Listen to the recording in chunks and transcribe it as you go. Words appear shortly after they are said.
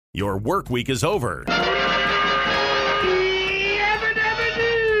Your work week is over. You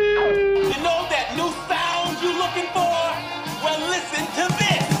know that new sound you're looking for? Well, listen to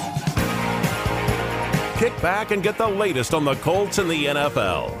this. Kick back and get the latest on the Colts and the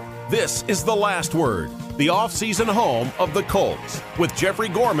NFL. This is The Last Word, the off-season home of the Colts, with Jeffrey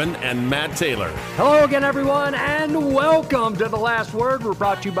Gorman and Matt Taylor. Hello again, everyone, and welcome to The Last Word. We're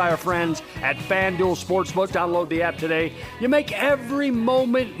brought to you by our friends at FanDuel Sportsbook. Download the app today. You make every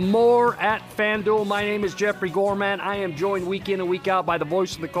moment more at FanDuel. My name is Jeffrey Gorman. I am joined week in and week out by the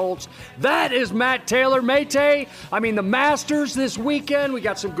voice of the Colts. That is Matt Taylor. Mate, the Masters this weekend. We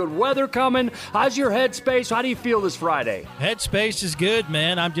got some good weather coming. How's your headspace? How do you feel this Friday? Headspace is good,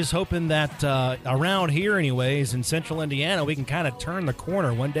 man. I'm just hoping that around here anyways, in central Indiana, we can kind of turn the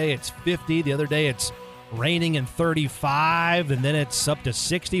corner. One day it's 50, the other day it's raining and 35, and then it's up to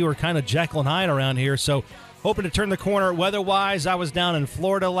 60. We're kind of Jekyll and Hyde around here, so hoping to turn the corner weather-wise. I was down in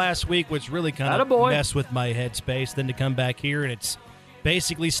Florida last week, which really kind of messed with my headspace. Then to come back here, and it's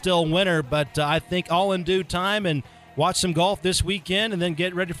basically still winter, but I think all in due time, and watch some golf this weekend and then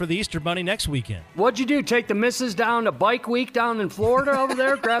get ready for the Easter Bunny next weekend. What'd you do? Take the missus down to Bike Week down in Florida over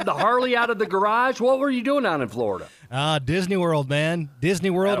there? Grab the Harley out of the garage? What were you doing down in Florida? Disney World, man. Disney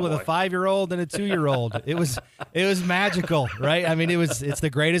World with a 5-year-old and a 2-year-old. It was magical, right? I mean, it's the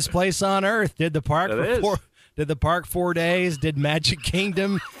greatest place on earth. Did the park Did the park 4 days, did Magic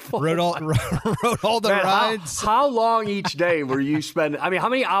Kingdom, rode all the rides. How long each day were you spending? I mean, how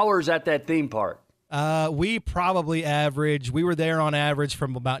many hours at that theme park? We probably we were there on average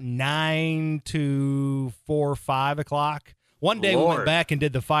from about 9 to 4 or 5 o'clock. One day we went back and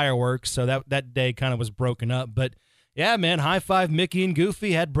did the fireworks, so that day kind of was broken up. But, yeah, man, high five Mickey and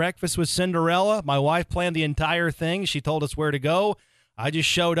Goofy, had breakfast with Cinderella. My wife planned the entire thing. She told us where to go. I just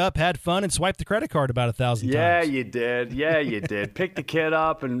showed up, had fun, and swiped the credit card about 1,000 times. Yeah, you did. Picked the kid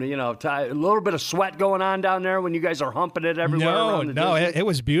up, and, a little bit of sweat going on down there when you guys are humping it everywhere. No, it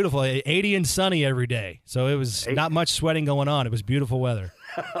was beautiful. 80 and sunny every day, so it was not much sweating going on. It was beautiful weather.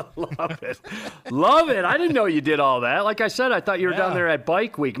 Love it. I didn't know you did all that. Like I said, I thought you were down there at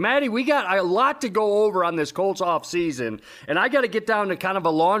Bike Week. Maddie, we got a lot to go over on this Colts off season, and I got to get down to kind of a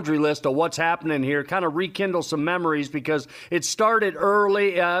laundry list of what's happening here, kind of rekindle some memories, because it started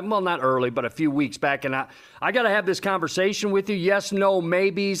early, not early, but a few weeks back, and I got to have this conversation with you. Yes, no,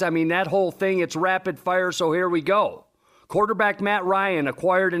 maybes. I mean, that whole thing, it's rapid fire, so here we go. Quarterback Matt Ryan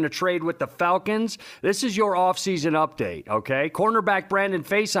acquired in a trade with the Falcons. This is your offseason update, okay? Cornerback Brandon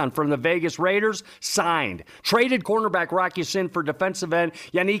Faison from the Vegas Raiders signed. Traded cornerback Rock Ya-Sin for defensive end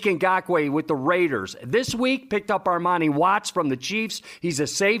Yannick Ngakoue with the Raiders. This week, picked up Armani Watts from the Chiefs. He's a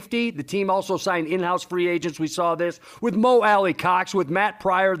safety. The team also signed in-house free agents. We saw this with Mo Alley-Cox, with Matt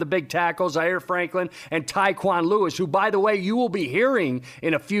Pryor, the big tackle, Zaire Franklin, and Tyquan Lewis, who, by the way, you will be hearing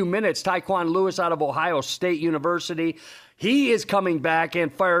in a few minutes. Tyquan Lewis out of Ohio State University. He is coming back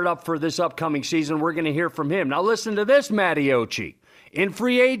and fired up for this upcoming season. We're going to hear from him. Now listen to this, Mattiochi. In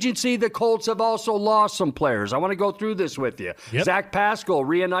free agency, the Colts have also lost some players. I want to go through this with you. Yep. Zach Pascal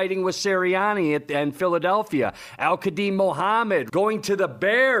reuniting with Sirianni in Philadelphia. Al-Qadim Mohammed going to the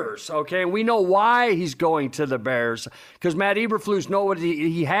Bears. Okay, and we know why he's going to the Bears, because Matt Eberflus knows what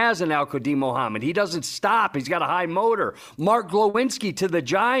he has in Al-Qadim Mohammed. He doesn't stop. He's got a high motor. Mark Glowinski to the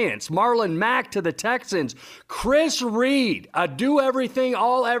Giants. Marlon Mack to the Texans. Chris Reed, a do-everything,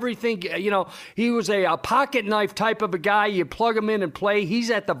 all-everything. He was a pocket knife type of a guy. You plug him in and play. He's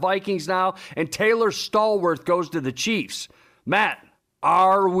at the Vikings now, and Taylor Stallworth goes to the Chiefs. Matt,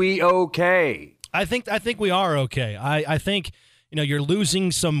 are we okay? I think we are okay. I think you're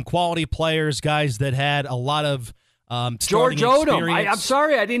losing some quality players, guys that had a lot of George Odom. I'm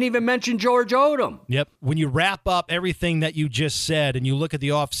sorry, I didn't even mention George Odom. Yep. When you wrap up everything that you just said and you look at the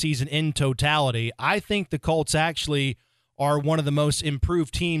offseason in totality, I think the Colts actually are one of the most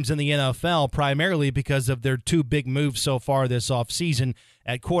improved teams in the NFL, primarily because of their two big moves so far this offseason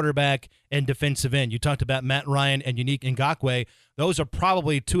at quarterback and defensive end. You talked about Matt Ryan and Yannick Ngakoue. Those are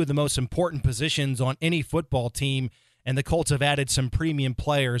probably two of the most important positions on any football team, and the Colts have added some premium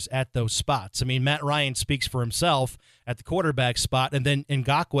players at those spots. I mean, Matt Ryan speaks for himself at the quarterback spot, and then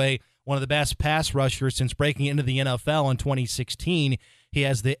Ngakoue, one of the best pass rushers since breaking into the NFL in 2016. He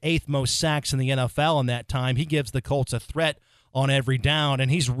has the 8th most sacks in the NFL in that time. He gives the Colts a threat on every down,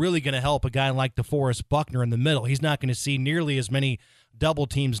 and he's really going to help a guy like DeForest Buckner in the middle. He's not going to see nearly as many double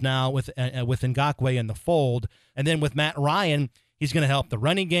teams now with Ngakoue in the fold. And then with Matt Ryan, he's going to help the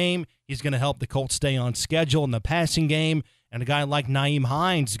running game. He's going to help the Colts stay on schedule in the passing game. And a guy like Nyheim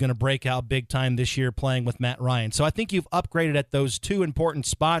Hines is going to break out big time this year playing with Matt Ryan. So I think you've upgraded at those two important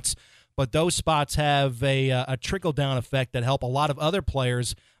spots, but those spots have a trickle-down effect that help a lot of other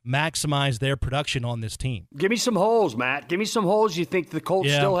players maximize their production on this team. Give me some holes, Matt. Give me some holes you think the Colts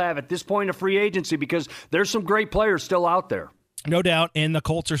still have at this point of free agency, because there's some great players still out there. No doubt, and the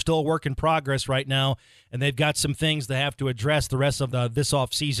Colts are still a work in progress right now, and they've got some things they have to address the rest of this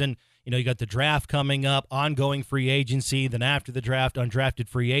offseason. You know, you got the draft coming up, ongoing free agency, then after the draft, undrafted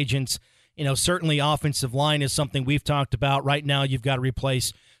free agents. You know, certainly offensive line is something we've talked about. Right now, you've got to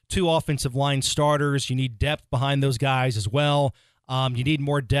replace 2 offensive line starters. You need depth behind those guys as well. You need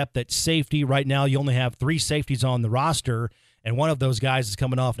more depth at safety. Right now, you only have 3 safeties on the roster, and one of those guys is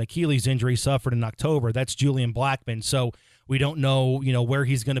coming off an Achilles injury suffered in October. That's Julian Blackmon. So we don't know, where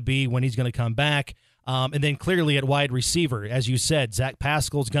he's going to be, when he's going to come back. And then clearly at wide receiver, as you said, Zach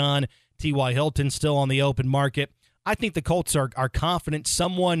Pascal's gone. T.Y. Hilton's still on the open market. I think the Colts are confident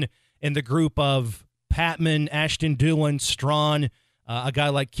someone in the group of Patman, Ashton Dulin, Strawn, a guy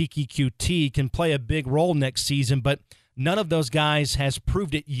like Kiki QT can play a big role next season, but none of those guys has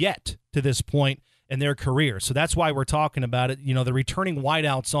proved it yet to this point in their career. So that's why we're talking about it. The returning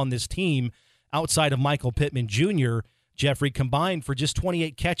wideouts on this team outside of Michael Pittman Jr., Jeffrey, combined for just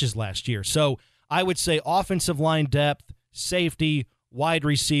 28 catches last year. So I would say offensive line depth, safety, wide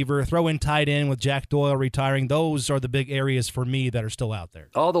receiver, throw in tight end with Jack Doyle retiring. Those are the big areas for me that are still out there.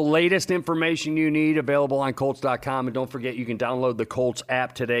 All the latest information you need available on Colts.com. And don't forget, you can download the Colts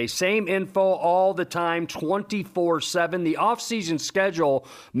app today. Same info all the time, 24/7. The offseason schedule,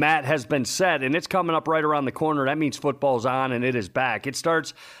 Matt, has been set, and it's coming up right around the corner. That means football's on, and it is back. It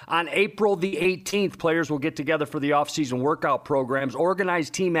starts on April the 18th. Players will get together for the offseason workout programs,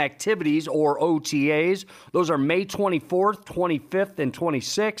 organized team activities, or OTAs. Those are May 24th, 25th, and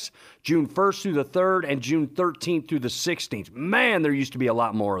 26th, June 1st through the 3rd, and June 13th through the 16th. Man, there used to be a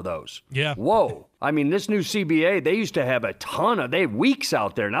lot more of those. Yeah. Whoa. I mean, this new CBA, they used to have a ton of, they have weeks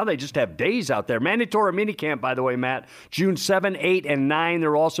out there. Now they just have days out there. Mandatory minicamp, by the way, Matt, June 7, 8, and 9.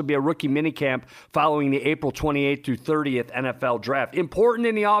 There will also be a rookie minicamp following the April 28th through 30th NFL draft. Important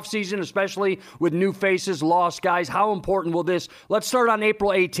in the offseason, especially with new faces, lost guys. How important will this, let's start on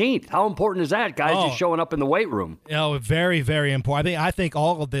April 18th. How important is that, guys, just showing up in the weight room? Very, very important. I think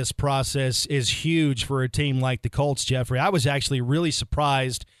all of this process is huge for a team like the Colts, Jeffrey. I was actually really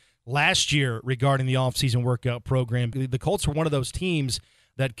surprised last year regarding the offseason workout program. The Colts were one of those teams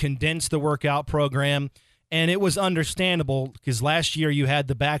that condensed the workout program, and it was understandable because last year you had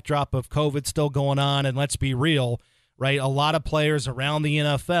the backdrop of COVID still going on, and let's be real, right? A lot of players around the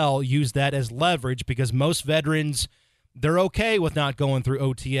NFL use that as leverage because most veterans, they're okay with not going through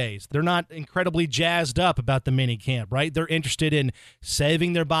OTAs. They're not incredibly jazzed up about the mini camp, right? They're interested in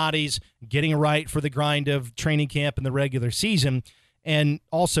saving their bodies, getting right for the grind of training camp and the regular season. And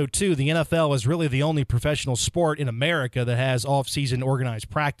also, too, the NFL is really the only professional sport in America that has off-season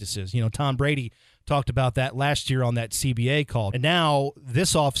organized practices. Tom Brady talked about that last year on that CBA call. And now,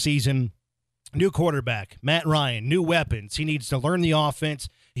 this off-season, new quarterback, Matt Ryan, new weapons. He needs to learn the offense.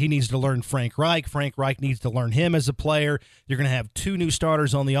 He needs to learn Frank Reich. Frank Reich needs to learn him as a player. You're going to have 2 new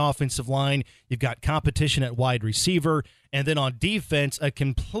starters on the offensive line. You've got competition at wide receiver. And then on defense, a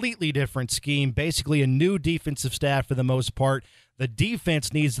completely different scheme, basically a new defensive staff for the most part. The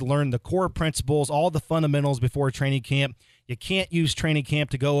defense needs to learn the core principles, all the fundamentals before training camp. You can't use training camp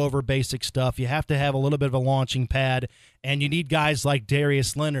to go over basic stuff. You have to have a little bit of a launching pad, and you need guys like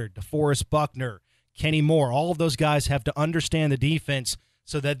Darius Leonard, DeForest Buckner, Kenny Moore. All of those guys have to understand the defense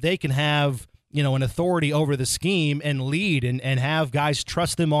so that they can have, an authority over the scheme and lead and have guys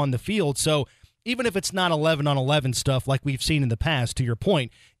trust them on the field. So even if it's not 11-on-11 stuff like we've seen in the past, to your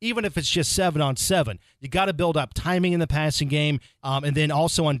point, even if it's just 7-on-7, you got to build up timing in the passing game, and then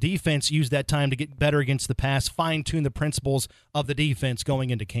also on defense, use that time to get better against the pass, fine-tune the principles of the defense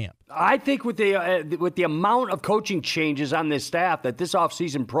going into camp. I think with the amount of coaching changes on this staff, that this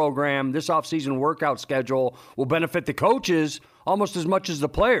offseason program, this offseason workout schedule will benefit the coaches almost as much as the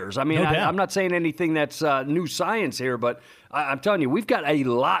players. I mean, I'm not saying anything that's new science here, but I'm telling you, we've got a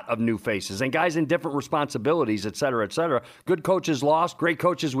lot of new faces and guys in different responsibilities, et cetera, et cetera. Good coaches lost, great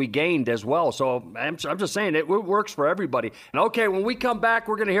coaches we gained as well. So I'm just saying it works for everybody. And okay, when we come back,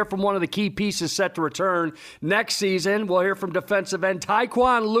 we're going to hear from one of the key pieces set to return next season. We'll hear from defensive end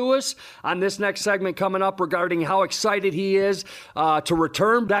Tyquan Lewis on this next segment coming up regarding how excited he is to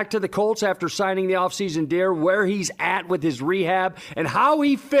return back to the Colts after signing the offseason deal, where he's at with his rehab, and how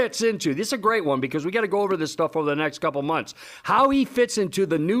he fits into, this is a great one because we got to go over this stuff over the next couple months, how he fits into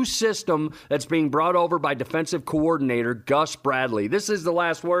the new system that's being brought over by defensive coordinator Gus Bradley. This is The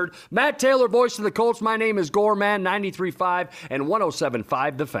Last Word. Matt Taylor, voice of the Colts. My name is Gorman, 93.5 and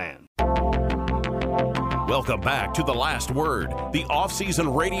 107.5 The Fan. Welcome back to The Last Word, the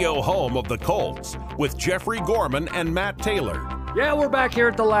offseason radio home of the Colts, with Jeffrey Gorman and Matt Taylor. Yeah, we're back here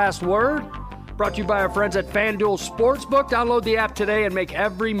at The Last Word. Brought to you by our friends at FanDuel Sportsbook. Download the app today and make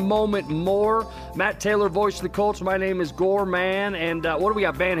every moment more. Matt Taylor, voice of the Colts. My name is Gorman. And what do we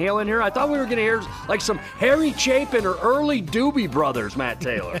got, Van Halen here? I thought we were going to hear like some Harry Chapin or early Doobie Brothers, Matt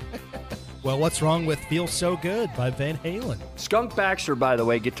Taylor. Well, what's wrong with Feel So Good by Van Halen? Skunk Baxter, by the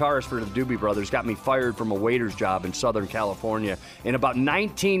way, guitarist for the Doobie Brothers, got me fired from a waiter's job in Southern California in about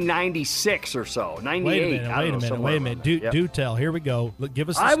 1996 or so. 98. Wait a minute. Do tell. Here we go. Give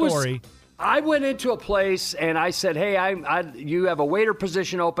us the story. I went into a place and I said, hey, you have a waiter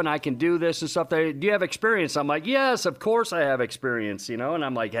position open. I can do this and stuff. Do you have experience? I'm like, yes, of course I have experience, And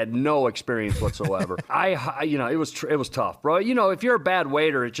I'm like, had no experience whatsoever. It was tough, bro. If you're a bad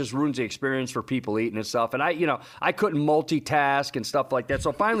waiter, it just ruins the experience for people eating and stuff. And I couldn't multitask and stuff like that.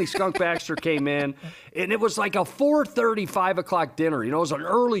 So finally Skunk Baxter came in and it was like a 4:30, 5 o'clock dinner. It was an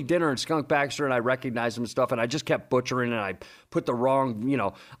early dinner and Skunk Baxter and I recognized him and stuff. And I just kept butchering and I put the wrong,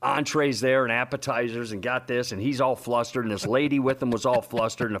 entrees there and appetizers and got this, and he's all flustered, and this lady with him was all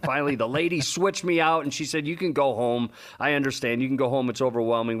flustered, and finally the lady switched me out, and she said, you can go home. I understand. You can go home. It's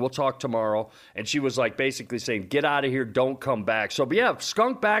overwhelming. We'll talk tomorrow. And she was like basically saying, get out of here. Don't come back. So, but yeah,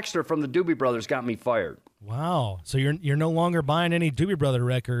 Skunk Baxter from the Doobie Brothers got me fired. Wow. So you're no longer buying any Doobie Brother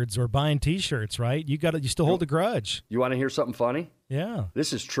records or buying T-shirts, right? You still hold a grudge. You want to hear something funny? Yeah.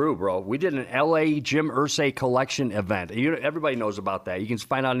 This is true, bro. We did an L.A. Jim Irsay collection event. Everybody knows about that. You can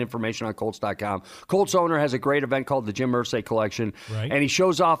find out information on Colts.com. Colts owner has a great event called the Jim Irsay Collection, right. And he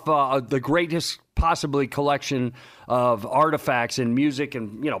shows off the greatest possibly collection of artifacts in music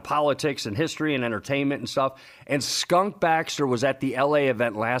and politics and history and entertainment and stuff. And Skunk Baxter was at the L.A.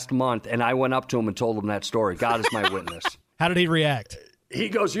 event last month, and I went up to him and told him that story. God is my witness. How did he react? He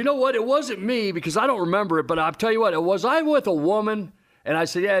goes, you know what? It wasn't me because I don't remember it, but I'll tell you what, was I with a woman? And I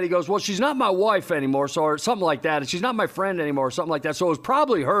said, yeah. And he goes, well, she's not my wife anymore, or something like that. And she's not my friend anymore, or something like that. So it was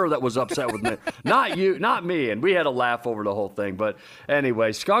probably her that was upset with me, not you, not me. And we had a laugh over the whole thing. But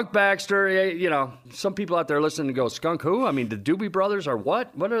anyway, Skunk Baxter, some people out there listening go, Skunk who? I mean, the Doobie Brothers are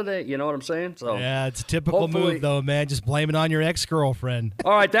what? What are they? You know what I'm saying? So yeah, it's a typical move, though, man. Just blame it on your ex-girlfriend.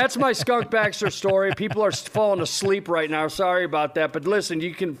 All right, that's my Skunk Baxter story. People are falling asleep right now. Sorry about that. But listen,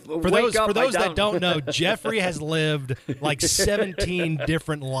 you can wake up. For those that don't know, Jeffrey has lived like 17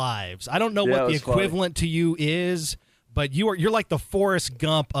 different lives. I don't know what the equivalent to you is, but you're like the Forrest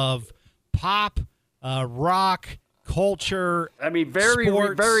Gump of pop, rock, culture. I mean,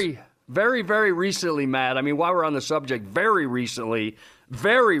 sports. very recently, Matt. I mean, while we're on the subject, very recently,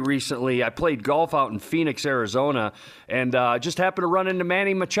 I played golf out in Phoenix, Arizona, and just happened to run into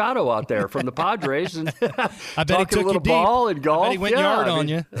Manny Machado out there from the Padres. And I bet he took a little you deep. Ball and golf. I bet he went yard on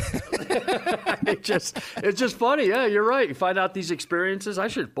you. It's just funny. Yeah, you're right. You find out these experiences. I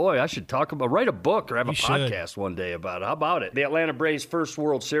should write a book or have a podcast one day about it. How about it? The Atlanta Braves' first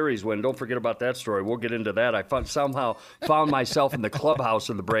World Series win. Don't forget about that story. We'll get into that. I somehow found myself in the clubhouse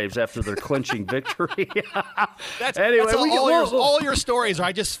of the Braves after their clinching victory. That's all your stories.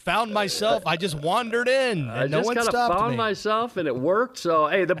 I just found myself. I just wandered in, and no one stopped me. I just found myself, and it worked. So,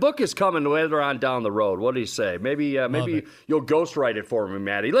 hey, the book is coming later on down the road. What do you say? Maybe you'll ghostwrite it for me,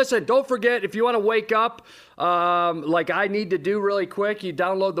 Maddie. Listen, don't forget, if you want to wake up like I need to do really quick, you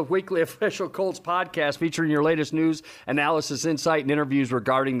download the weekly official Colts podcast featuring your latest news, analysis, insight, and interviews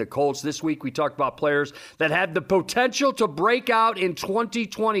regarding the Colts. This week, we talked about players that had the potential to break out in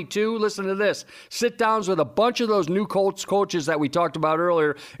 2022. Listen to this. Sit-downs with a bunch of those new Colts coaches that we talked about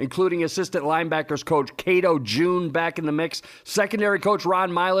earlier, including assistant linebackers coach Cato June back in the mix, secondary coach Ron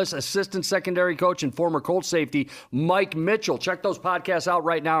Milas, assistant secondary coach and former Colts safety Mike Mitchell. Check those podcasts out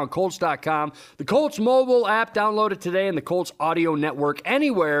right now on Colts.com. The Colts mobile app, download it today, and the Colts audio network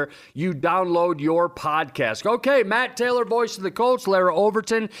anywhere you download your podcast. Okay, Matt Taylor, voice of the Colts, Lara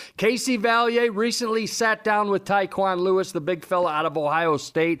Overton, Casey Valier recently sat down with Tyquan Lewis, the big fella out of Ohio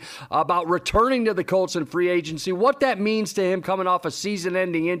State, about returning to the Colts in free agency, what that means to him coming off a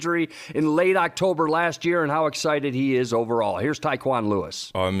season-ending injury in late October last year, and how excited he is overall. Here's Tyquan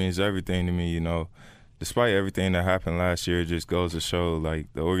Lewis. Oh, it means everything to me, Despite everything that happened last year, it just goes to show, like,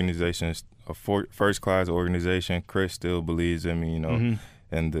 the organization is a first-class organization. Chris still believes in me,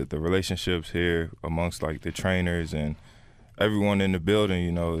 and the relationships here amongst, like, the trainers and everyone in the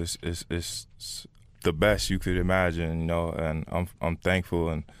building, it's the best you could imagine, and I'm thankful,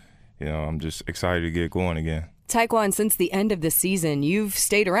 and, I'm just excited to get going again. Tyquan, since the end of the season, you've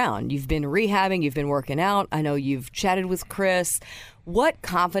stayed around. You've been rehabbing. You've been working out. I know you've chatted with Chris. What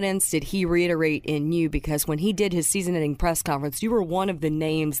confidence did he reiterate in you? Because when he did his season-ending press conference, you were one of the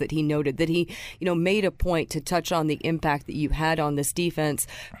names that he noted, that he, made a point to touch on the impact that you had on this defense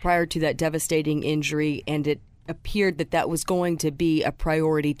prior to that devastating injury, and it appeared that was going to be a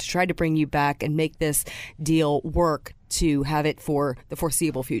priority to try to bring you back and make this deal work to have it for the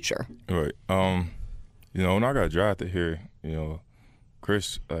foreseeable future? Right. When I got drafted here,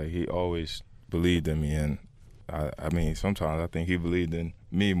 Chris, he always believed in me, and I mean, sometimes I think he believed in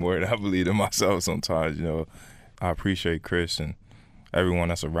me more than I believed in myself. Sometimes, I appreciate Chris and everyone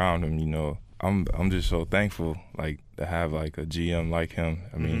that's around him. I'm just so thankful, to have a GM like him.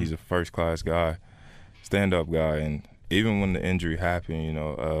 I mean, he's a first class guy, stand up guy, and even when the injury happened,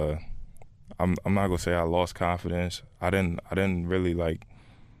 I'm not gonna say I lost confidence. I didn't really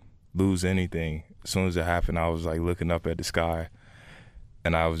lose anything. As soon as it happened, I was looking up at the sky,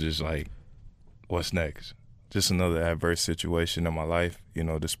 and I was just what's next? Just another adverse situation in my life,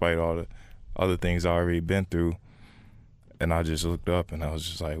 despite all the other things I already been through. And I just looked up and I was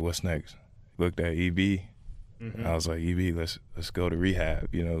just what's next? Looked at EB, and I was like, EB, let's go to rehab.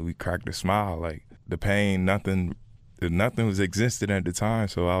 We cracked a smile. The pain, nothing was existing at the time,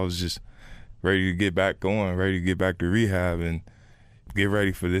 so I was just ready to get back going, ready to get back to rehab and get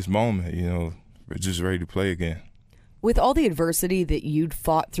ready for this moment, just ready to play again. With all the adversity that you'd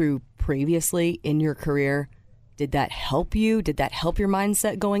fought through previously in your career, did that help you? Did that help your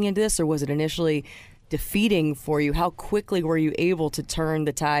mindset going into this, or was it initially defeating for you? How quickly were you able to turn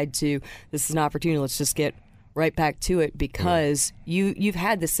the tide to, this is an opportunity, let's just get right back to it, because you've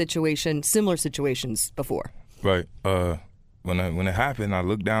had this situation, similar situations before? Right. When it happened, I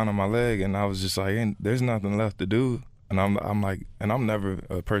looked down on my leg and I was just there's nothing left to do. And I'm never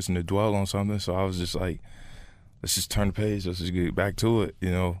a person to dwell on something, so I was just let's just turn the page, let's just get back to it,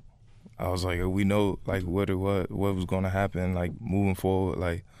 I was we know what was going to happen, moving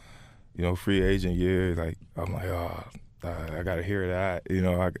forward, free agent year, I'm I got to hear that,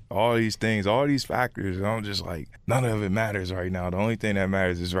 all these things, all these factors, and I'm just none of it matters right now. The only thing that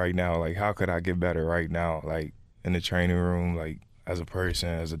matters is right now, how could I get better right now, in the training room, as a person,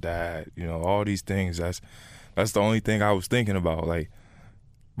 as a dad, all these things, that's the only thing I was thinking about,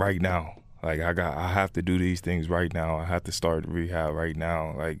 right now. I have to do these things right now. I have to start rehab right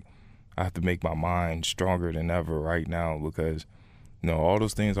now. I have to make my mind stronger than ever right now, because, all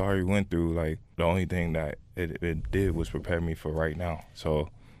those things I already went through, the only thing that it did was prepare me for right now. So,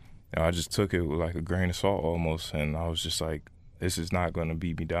 I just took it with a grain of salt almost, and I was just this is not going to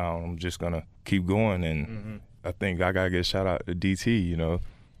beat me down. I'm just going to keep going, and I think I got to get a shout out to DT,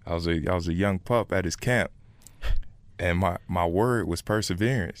 I was a young pup at his camp, and my word was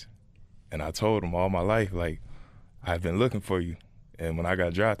perseverance. And I told him all my life, I've been looking for you. And when I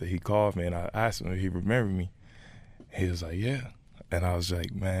got drafted, he called me and I asked him if he remembered me. He was like, yeah. And I was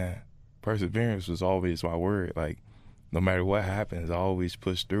like, man, perseverance was always my word. No matter what happens, I always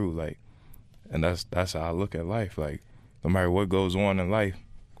push through. And that's how I look at life. No matter what goes on in life,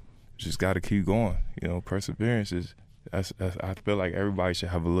 you just got to keep going. Perseverance is, I feel like everybody should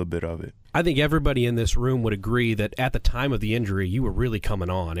have a little bit of it. I think everybody in this room would agree that at the time of the injury, you were really coming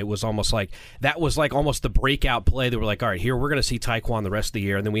on. It was almost almost the breakout play. They were all right, here, we're going to see Tyquan the rest of the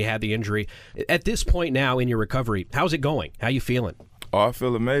year, and then we had the injury. At this point now in your recovery, how's it going? How you feeling? Oh, I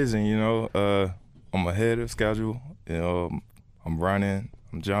feel amazing, I'm ahead of schedule. I'm running,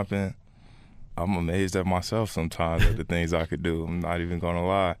 I'm jumping. I'm amazed at myself sometimes at the things I could do. I'm not even going to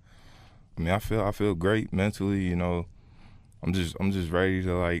lie. I mean, I feel great mentally, I'm just ready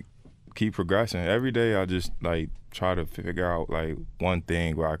to keep progressing. Every day I just try to figure out one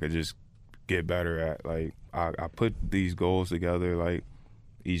thing where I could just get better at. I put these goals together,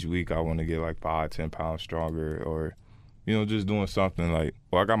 each week I want to get 5-10 pounds stronger, or just doing something I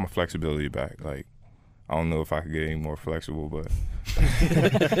got my flexibility back. I don't know if I could get any more flexible, but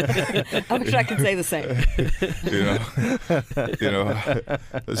I wish I could say the same.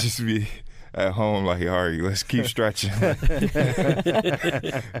 Let's just be at home all right, let's keep stretching. That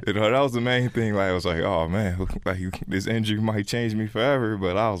was the main thing. I was oh man, this injury might change me forever,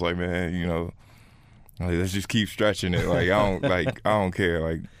 but I was man, let's just keep stretching it. I don't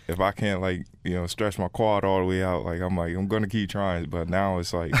care. If I can't stretch my quad all the way out, I'm gonna keep trying. But now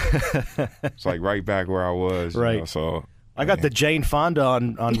it's it's right back where I was. Right. So I got the Jane Fonda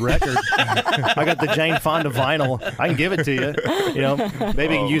on record. I got the Jane Fonda vinyl. I can give it to you.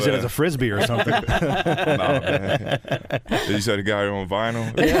 Maybe you can use it as a Frisbee or something. No, man. You said you got it on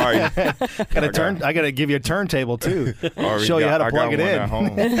vinyl? Yeah. I got to give you a turntable, too. Show you how to plug it in. At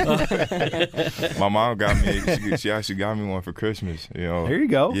home. My mom got me, she actually got me one for Christmas. There you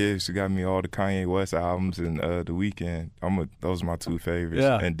go. Yeah, she got me all the Kanye West albums and The Weeknd. Those are my two favorites.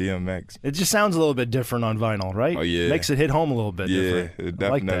 Yeah. And DMX. It just sounds a little bit different on vinyl, right? Oh, yeah. Makes it hit home a little bit different. Yeah, it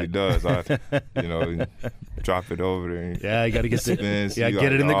definitely does. drop it over there. Yeah, you got to get Spins, get like,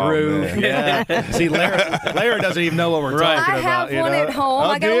 it in the oh, groove. man. Yeah. See, Lara doesn't even know what we're talking I about. have one at home.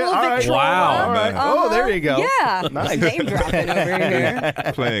 I got a little All right. Victrola. Wow. Oh, man. Oh, there you go. Yeah. Nice. Name dropping over here.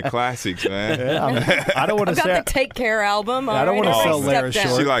 Playing classics, man. Yeah, I don't want to I've got say. the Take Care album. I don't All wanna right, sell step Lara down.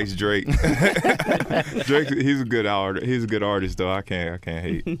 short. She likes Drake. Drake, he's a good artist. He's a good artist, though. I can't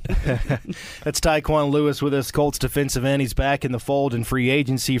hate. That's Tyquan Lewis with us, Colts defensive end. He's back in the fold in free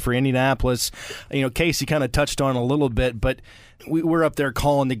agency for Indianapolis. You know, Casey kind of touched on it a little bit, but we're up there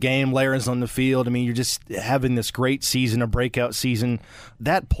calling the game. Lara's on the field. I mean, you're just having this great season, a breakout season.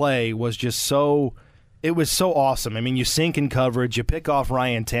 That play was just so. It was so awesome. I mean, you sink in coverage, you pick off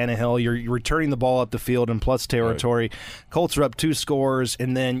Ryan Tannehill, you're returning the ball up the field in plus territory. Right. Colts are up 2 scores,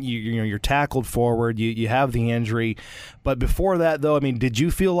 and then you're tackled forward. You have the injury, but before that, though, I mean, did you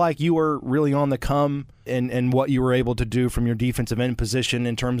feel like you were really on the come and what you were able to do from your defensive end position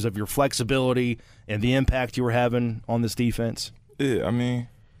in terms of your flexibility and the impact you were having on this defense? Yeah, I mean,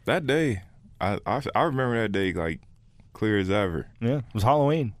 that day, I remember that day like clear as ever. Yeah, it was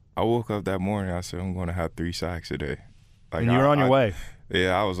Halloween. I woke up that morning. I said, I'm going to have 3 sacks today. Like, and you were on your way.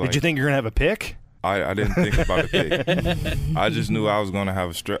 Yeah, I was like. Did you think you were going to have a pick? I didn't think about the pick. I just knew I was going to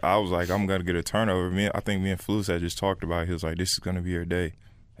have I was like, I'm going to get a turnover. I think me and Flus had just talked about it. He was like, this is going to be your day.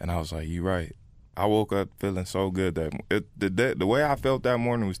 And I was like, you're right. I woke up feeling so good. The way I felt that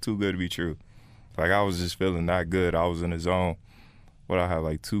morning was too good to be true. Like, I was just feeling that good. I was in the zone. I had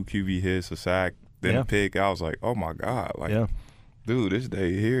like 2 QB hits, a sack, then a pick. I was like, oh, my God. Like, dude, this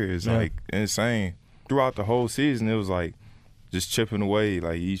day here is like insane. Throughout the whole season, it was like just chipping away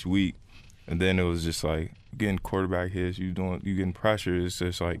like each week, and then it was just like getting quarterback hits. You getting pressure. It's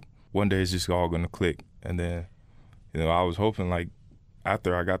just like one day it's just all gonna click. And then, I was hoping like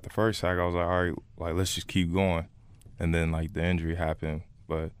after I got the first sack, I was like, all right, like let's just keep going. And then like the injury happened,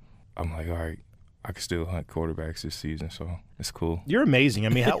 but I'm like, all right, I can still hunt quarterbacks this season, so it's cool. You're amazing. I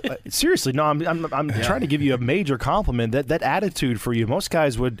mean, seriously, no, I'm trying to give you a major compliment. That attitude for you, most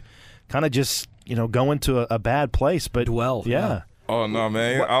guys would kind of just go into a bad place, but dwell. Yeah. Oh no,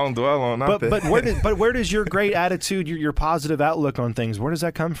 man, I don't dwell on nothing. But where does your great attitude, your positive outlook on things, where does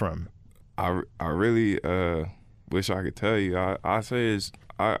that come from? I really wish I could tell you. I say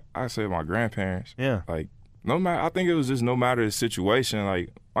my grandparents. Yeah. Like no matter, I think it was just no matter the situation. Like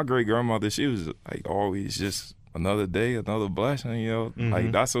my great grandmother, she was like always just another day, another blessing. Mm-hmm.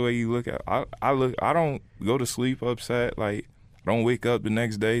 Like that's the way you look at. I don't go to sleep upset. Like I don't wake up the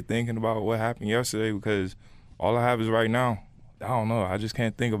next day thinking about what happened yesterday because all I have is right now. I don't know. I just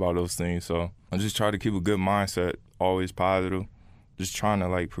can't think about those things. So I just try to keep a good mindset, always positive. Just trying to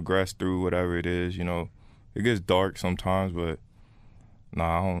like progress through whatever it is. It gets dark sometimes, but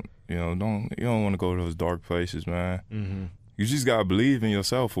I don't. You don't want to go to those dark places, man. Mm-hmm. You just gotta believe in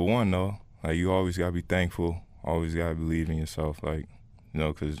yourself for one, though. Like you always gotta be thankful. Always gotta believe in yourself, like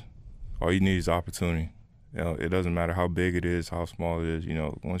because all you need is opportunity. It doesn't matter how big it is, how small it is.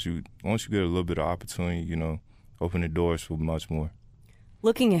 Once you get a little bit of opportunity, open the doors for much more.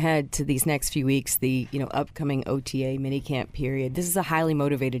 Looking ahead to these next few weeks, the upcoming OTA minicamp period, this is a highly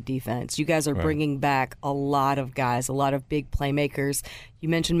motivated defense. You guys are bringing back a lot of guys, a lot of big playmakers. You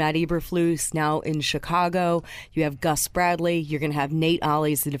mentioned Matt Eberflus now in Chicago. You have Gus Bradley. You're going to have Nate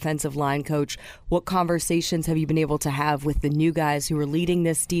Ollie as the defensive line coach. What conversations have you been able to have with the new guys who are leading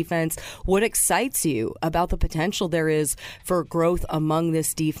this defense? What excites you about the potential there is for growth among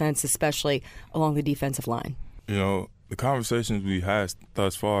this defense, especially along the defensive line? The conversations we had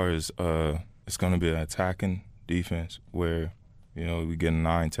thus far is it's going to be an attacking defense where, we get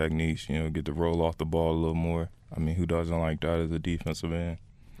 9 techniques, get to roll off the ball a little more. I mean, who doesn't like that as a defensive end?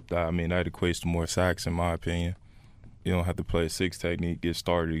 That equates to more sacks in my opinion. You don't have to play a 6 technique, get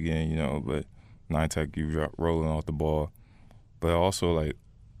started again, but 9 tech, you're rolling off the ball. But also, like,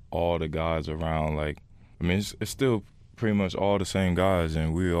 all the guys around, it's still pretty much all the same guys,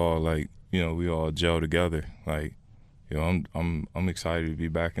 and we all, we all gel together, like, I'm excited to be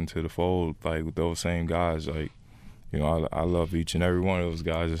back into the fold, like with those same guys. Like, I love each and every one of those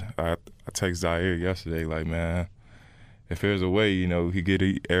guys. I texted Zaire yesterday, like, man, if there's a way, he get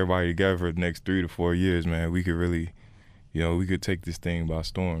everybody together for the next 3 to 4 years, man, we could really, we could take this thing by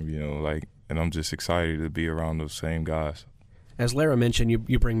storm, and I'm just excited to be around those same guys. As Lara mentioned,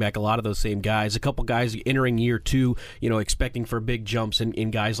 you bring back a lot of those same guys. A couple guys entering year 2, expecting for big jumps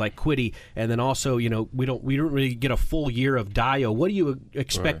in guys like Kwity, and then also, we don't really get a full year of Dio. What are you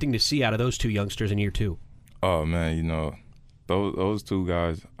expecting to see out of those 2 youngsters in year 2? Oh man, those 2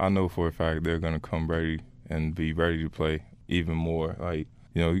 guys, I know for a fact they're gonna come ready and be ready to play even more. Like,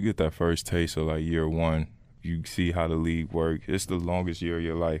 you get that first taste of like year 1, you see how the league works. It's the longest year of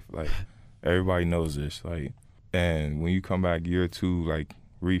your life. Like, Everybody knows this. Like, and when you come back year 2, like,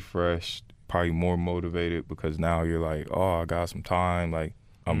 refreshed, probably more motivated because now you're like, oh, I got some time. Like,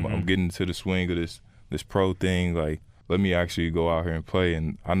 I'm getting into the swing of this pro thing. Like, let me actually go out here and play.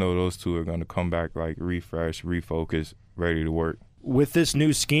 And I know those two are going to come back, like, refreshed, refocused, ready to work. With this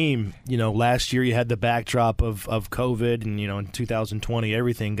new scheme, last year you had the backdrop of COVID, and, in 2020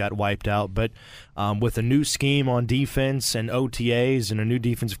 everything got wiped out. But with a new scheme on defense and OTAs and a new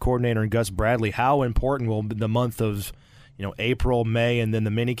defensive coordinator in Gus Bradley, how important will the month of April, May, and then the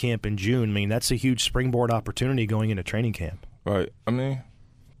minicamp in June? I mean, that's a huge springboard opportunity going into training camp. Right. I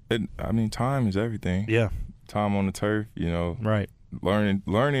mean, time is everything. Yeah. Time on the turf, Right.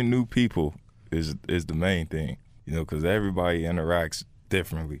 Learning new people is the main thing, because everybody interacts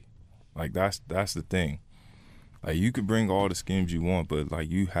differently. Like, that's the thing. Like, you could bring all the schemes you want, but, like,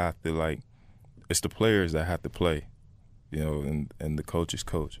 you have to, like, it's the players that have to play, and the coaches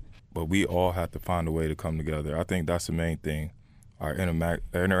coach. But we all have to find a way to come together. I think that's the main thing, our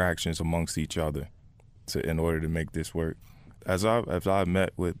interactions amongst each other in order to make this work. As I've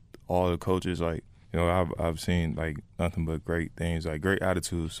met with all the coaches, like, I've seen, like, nothing but great things, like great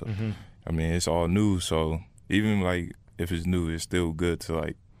attitudes. So, I mean, it's all new, so even, like, if it's new, it's still good to,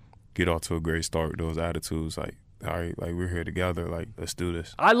 like, get off to a great start with those attitudes, like, all right, like, we're here together, like, let's do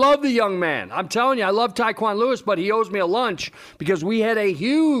this. I love the young man. I'm telling you, I love Tyquan Lewis, but he owes me a lunch because we had a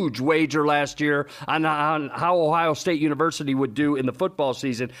huge wager last year on how Ohio State University would do in the football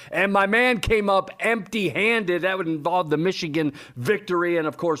season, and my man came up empty-handed. That would involve the Michigan victory and,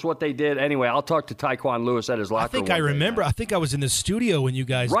 of course, what they did. Anyway, I'll talk to Tyquan Lewis at his locker room. I remember. I think I was in the studio when you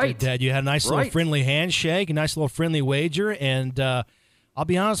guys did that. You had a nice little friendly handshake, a nice little friendly wager, and I'll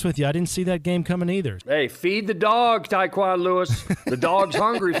be honest with you, I didn't see that game coming either. Hey, feed the dog, Tyquan Lewis. The dog's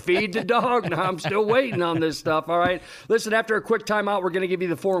hungry. Feed the dog. Now, I'm still waiting on this stuff, all right? Listen, after a quick timeout, we're going to give you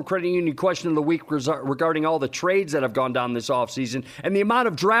the Forum Credit Union question of the week regarding all the trades that have gone down this offseason and the amount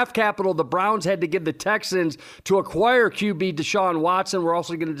of draft capital the Browns had to give the Texans to acquire QB Deshaun Watson. We're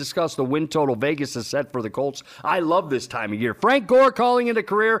also going to discuss the win total Vegas has set for the Colts. I love this time of year. Frank Gore calling it a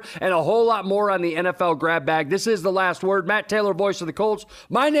career and a whole lot more on the NFL grab bag. This is The Last Word. Matt Taylor, voice of the Colts.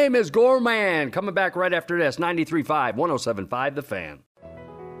 My name is Gorman. Coming back right after this. 93.5, 107.5, The Fan.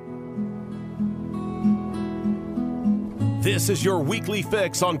 This is your weekly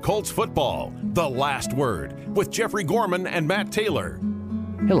fix on Colts football. The Last Word with Jeffrey Gorman and Matt Taylor.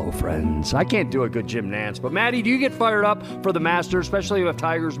 Hello, friends. I can't do a good Jim Nance, but Matty, do you get fired up for the Masters, especially if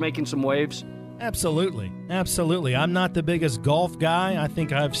Tiger's making some waves? Absolutely. Absolutely. I'm not the biggest golf guy. I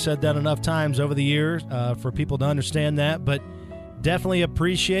think I've said that enough times over the years for people to understand that, but definitely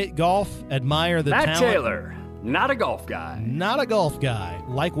appreciate golf, admire the talent. Matt Taylor, not a golf guy. Not a golf guy.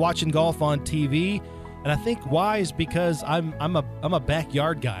 Like watching golf on TV, and I think why is because I'm a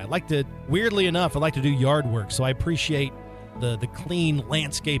backyard guy. Weirdly enough, I like to do yard work, so I appreciate the clean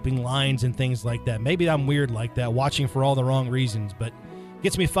landscaping lines and things like that. Maybe I'm weird like that, watching for all the wrong reasons, but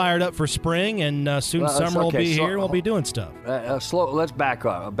gets me fired up for spring, and soon summer will be here. We'll be doing stuff. Let's back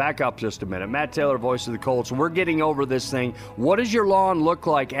up. Back up just a minute. Matt Taylor, voice of the Colts. We're getting over this thing. What does your lawn look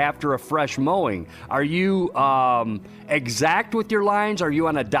like after a fresh mowing? Are you exact with your lines? Are you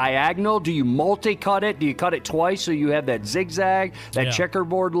on a diagonal? Do you multi-cut it? Do you cut it twice so you have that zigzag, that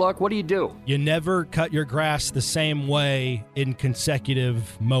checkerboard look? What do you do? You never cut your grass the same way in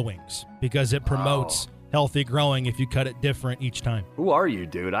consecutive mowings because it promotes healthy growing if you cut it different each time. Who are you,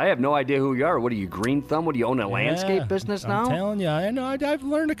 dude? I have no idea who you are. What are you, Green Thumb? What do you own, a landscape business now? I'm telling you, I know. I've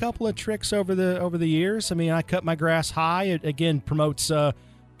learned a couple of tricks over the years. I mean, I cut my grass high. It again promotes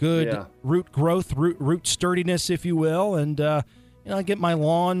good root growth, root sturdiness, if you will, and I get my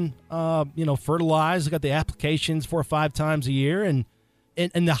lawn fertilized. I got the applications 4 or 5 times a year, and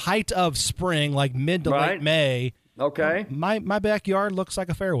in the height of spring, like mid to late May. Okay. My backyard looks like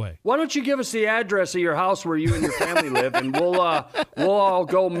a fairway. Why don't you give us the address of your house where you and your family live, and we'll all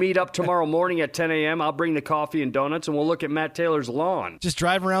go meet up tomorrow morning at 10 a.m. I'll bring the coffee and donuts, and we'll look at Matt Taylor's lawn. Just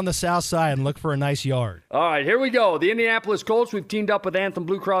drive around the south side and look for a nice yard. All right, here we go. The Indianapolis Colts, we've teamed up with Anthem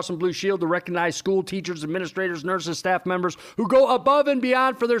Blue Cross and Blue Shield to recognize school teachers, administrators, nurses, staff members who go above and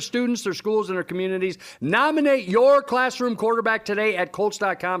beyond for their students, their schools, and their communities. Nominate your classroom quarterback today at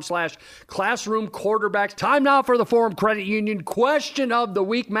Colts.com/classroom quarterbacks. Time now for the Forum Credit Union question of the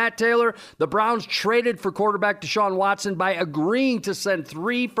week. Matt Taylor, the Browns traded for quarterback Deshaun Watson by agreeing to send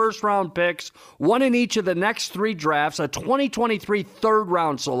 3 first-round picks, 1 in each of the next 3 drafts, a 2023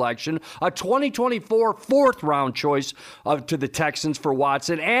 third-round selection, a 2024 fourth-round choice to the Texans for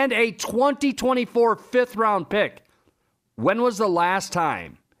Watson, and a 2024 fifth-round pick. When was the last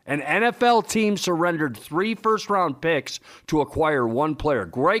time An NFL team surrendered 3 first-round picks to acquire one player.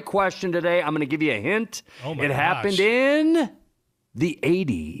 Great question today. I'm going to give you a hint. It happened in the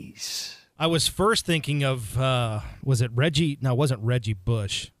 80s. I was first thinking of was it Reggie? No, it wasn't Reggie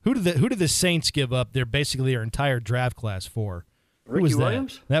Bush. Who did the Saints give up their entire draft class for? Ricky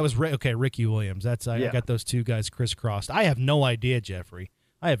Williams? That was Ricky Williams. I got those two guys crisscrossed. I have no idea, Jeffrey.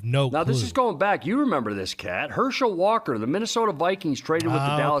 I have no clue. Now, this is going back. You remember this cat. Herschel Walker, the Minnesota Vikings traded with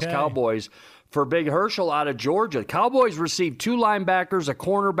the Dallas Cowboys for Big Herschel out of Georgia. Cowboys received 2 linebackers, a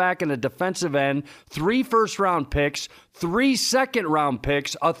cornerback, and a defensive end, 3 first-round picks, 3 second-round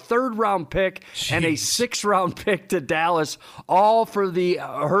picks, a third-round pick, and a 6th-round pick to Dallas, all for the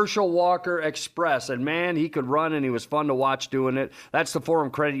Herschel Walker Express. And, man, he could run, and he was fun to watch doing it. That's the Forum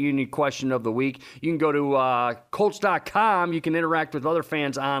Credit Union question of the week. You can go to Colts.com. You can interact with other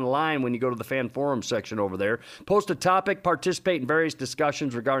fans online when you go to the fan forum section over there. Post a topic, participate in various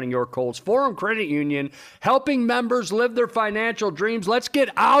discussions regarding your Colts. Forum Credit Union, helping members live their financial dreams. Let's get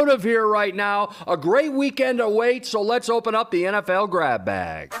out of here right now. A great weekend awaits, so let's open up the NFL Grab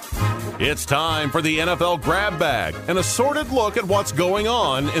Bag. It's time for the NFL Grab Bag, an assorted look at what's going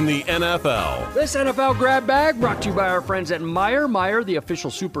on in the NFL. This NFL Grab Bag brought to you by our friends at Meijer. Meijer, the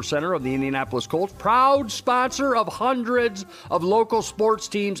official super center of the Indianapolis Colts, proud sponsor of hundreds of local sports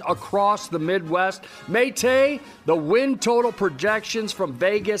teams across the Midwest. Maytay, the win total projections from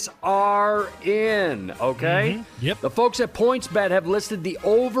Vegas are in, okay? Mm-hmm. Yep. The folks at PointsBet have listed the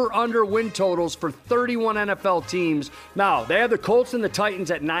over-under win totals for 31 NFL teams. Now, they have the Colts and the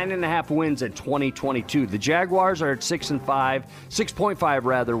Titans at 9.5 wins in 2022. The Jaguars are at 6.5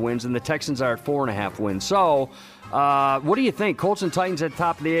 rather wins, and the Texans are at 4.5 wins. So, what do you think? Colts and Titans at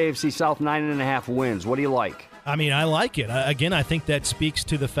top of the AFC South, 9.5 wins. What do you like? I mean, I like it. Again, I think that speaks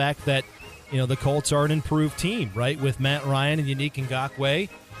to the fact that, the Colts are an improved team, right? With Matt Ryan and Yannick Ngakoue.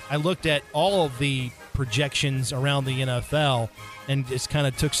 I looked at all of the projections around the NFL and just kind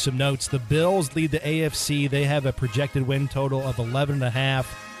of took some notes. The Bills lead the AFC. They have a projected win total of 11.5.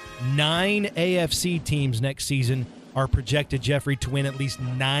 9 AFC teams next season are projected, Jeffrey, to win at least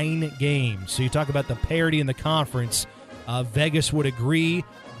 9 games. So you talk about the parity in the conference. Vegas would agree.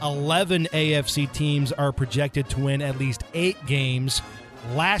 11 AFC teams are projected to win at least 8 games.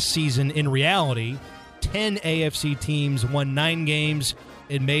 Last season, in reality, 10 AFC teams won 9 games.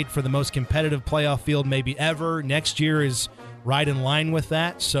 It made for the most competitive playoff field maybe ever. Next year is right in line with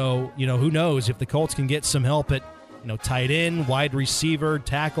that. So, who knows if the Colts can get some help at, tight end, wide receiver,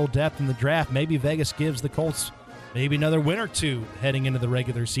 tackle depth in the draft. Maybe Vegas gives the Colts maybe another win or 2 heading into the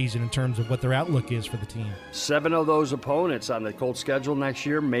regular season in terms of what their outlook is for the team. 7 of those opponents on the Colts schedule next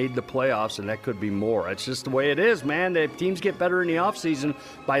year made the playoffs, and that could be more. It's just the way it is, man. The teams get better in the offseason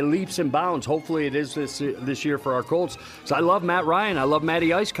by leaps and bounds. Hopefully it is this year for our Colts. So I love Matt Ryan. I love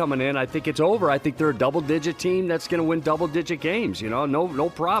Matty Ice coming in. I think it's over. I think they're a double-digit team that's going to win double-digit games. No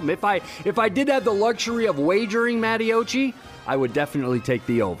problem. If I did have the luxury of wagering Matty Ochi, I would definitely take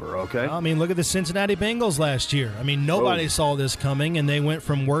the over, okay? I mean, look at the Cincinnati Bengals last year. I mean, nobody saw this coming, and they went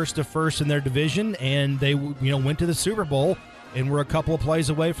from worst to first in their division, and they, went to the Super Bowl and were a couple of plays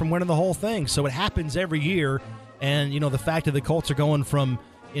away from winning the whole thing. So it happens every year, and, the fact that the Colts are going from,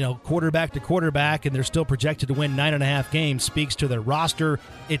 quarterback to quarterback, and they're still projected to win 9.5 games speaks to their roster.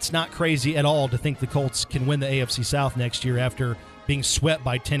 It's not crazy at all to think the Colts can win the AFC South next year after being swept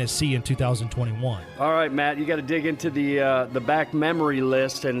by Tennessee in 2021. All right, Matt, you got to dig into the back memory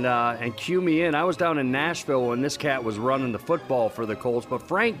list and cue me in. I was down in Nashville when this cat was running the football for the Colts, but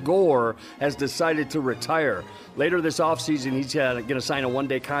Frank Gore has decided to retire. Later this offseason, he's going to sign a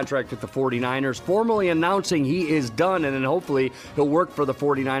one-day contract with the 49ers, formally announcing he is done, and then hopefully he'll work for the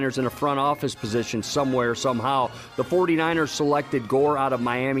 49ers in a front office position somewhere, somehow. The 49ers selected Gore out of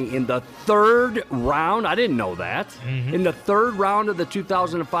Miami in the 3rd round. I didn't know that. Mm-hmm. In the 3rd round of the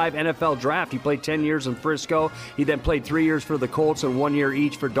 2005 NFL Draft. He played 10 years in Frisco. He then played 3 years for the Colts and 1 year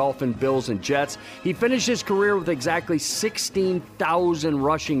each for Dolphins, Bills, and Jets. He finished his career with exactly 16,000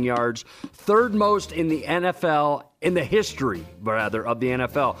 rushing yards, 3rd most in the NFL, in the history, rather, of the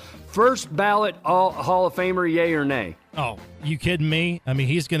NFL. First ballot Hall of Famer, yay or nay? Oh, you kidding me? I mean,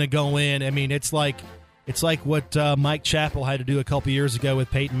 he's going to go in. I mean, it's like what Mike Chappell had to do a couple years ago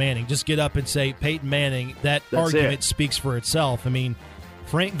with Peyton Manning. Just get up and say Peyton Manning. That's argument speaks for itself. I mean,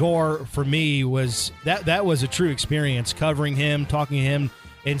 Frank Gore, for me, was that was a true experience, covering him, talking to him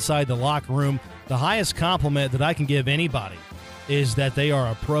inside the locker room. The highest compliment that I can give anybody is that they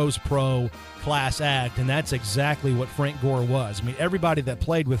are a pro's pro class act, and that's exactly what Frank Gore was. I mean, everybody that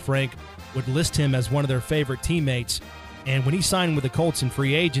played with Frank would list him as one of their favorite teammates, and when he signed with the Colts in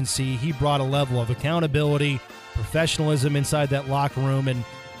free agency, he brought a level of accountability, professionalism inside that locker room, and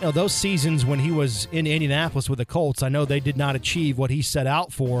those seasons when he was in Indianapolis with the Colts, I know they did not achieve what he set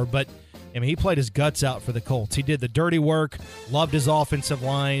out for, but I mean, he played his guts out for the Colts. He did the dirty work, loved his offensive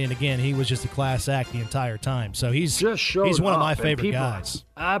line, and again, he was just a class act the entire time. So he's one of my favorite guys.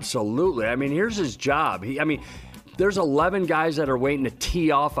 Absolutely. I mean, here's his job. There's 11 guys that are waiting to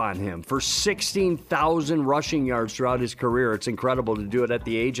tee off on him for 16,000 rushing yards throughout his career. It's incredible to do it at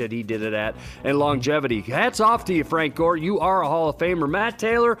the age that he did it at and longevity. Hats off to you, Frank Gore. You are a Hall of Famer. Matt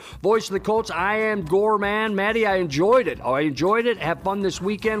Taylor, voice of the Colts. I am Gore, man. Matty, I enjoyed it. Have fun this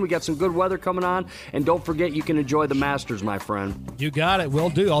weekend. We got some good weather coming on. And don't forget, you can enjoy the Masters, my friend. You got it. Will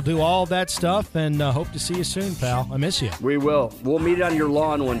do. I'll do all that stuff and hope to see you soon, pal. I miss you. We will. We'll meet on your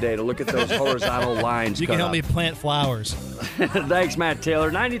lawn one day to look at those horizontal lines. You can help me plant flowers. Thanks, Matt Taylor.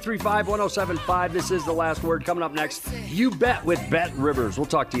 93.5, 107.5. This is The Last Word. Coming up next, You Bet with Bet Rivers. We'll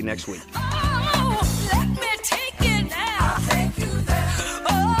talk to you next week.